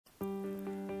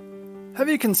Have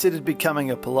you considered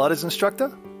becoming a Pilates instructor?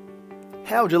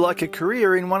 How would you like a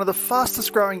career in one of the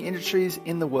fastest growing industries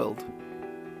in the world?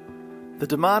 The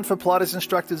demand for Pilates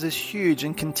instructors is huge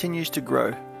and continues to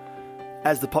grow.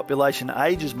 As the population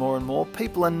ages more and more,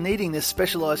 people are needing this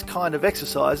specialised kind of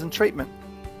exercise and treatment.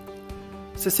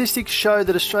 Statistics show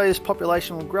that Australia's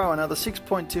population will grow another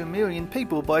 6.2 million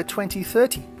people by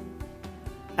 2030.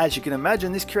 As you can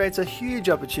imagine, this creates a huge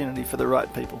opportunity for the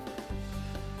right people.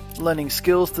 Learning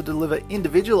skills to deliver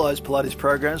individualised Pilates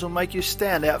programs will make you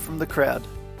stand out from the crowd.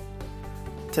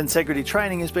 Tensegrity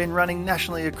Training has been running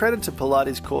nationally accredited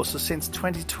Pilates courses since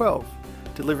 2012,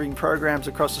 delivering programs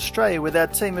across Australia with our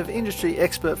team of industry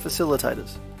expert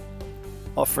facilitators.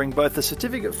 Offering both a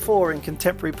Certificate 4 in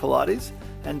Contemporary Pilates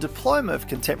and Diploma of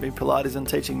Contemporary Pilates and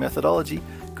Teaching Methodology,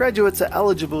 graduates are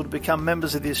eligible to become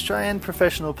members of the Australian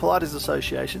Professional Pilates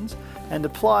Associations and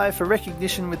apply for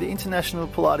recognition with the International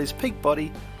Pilates peak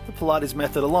body, the Pilates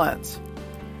Method Alliance.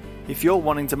 If you're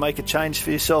wanting to make a change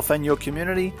for yourself and your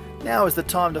community, now is the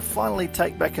time to finally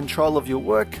take back control of your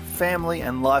work, family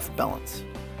and life balance.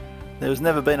 There has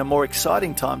never been a more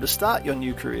exciting time to start your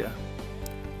new career.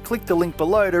 Click the link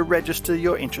below to register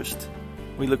your interest.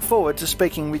 We look forward to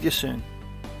speaking with you soon.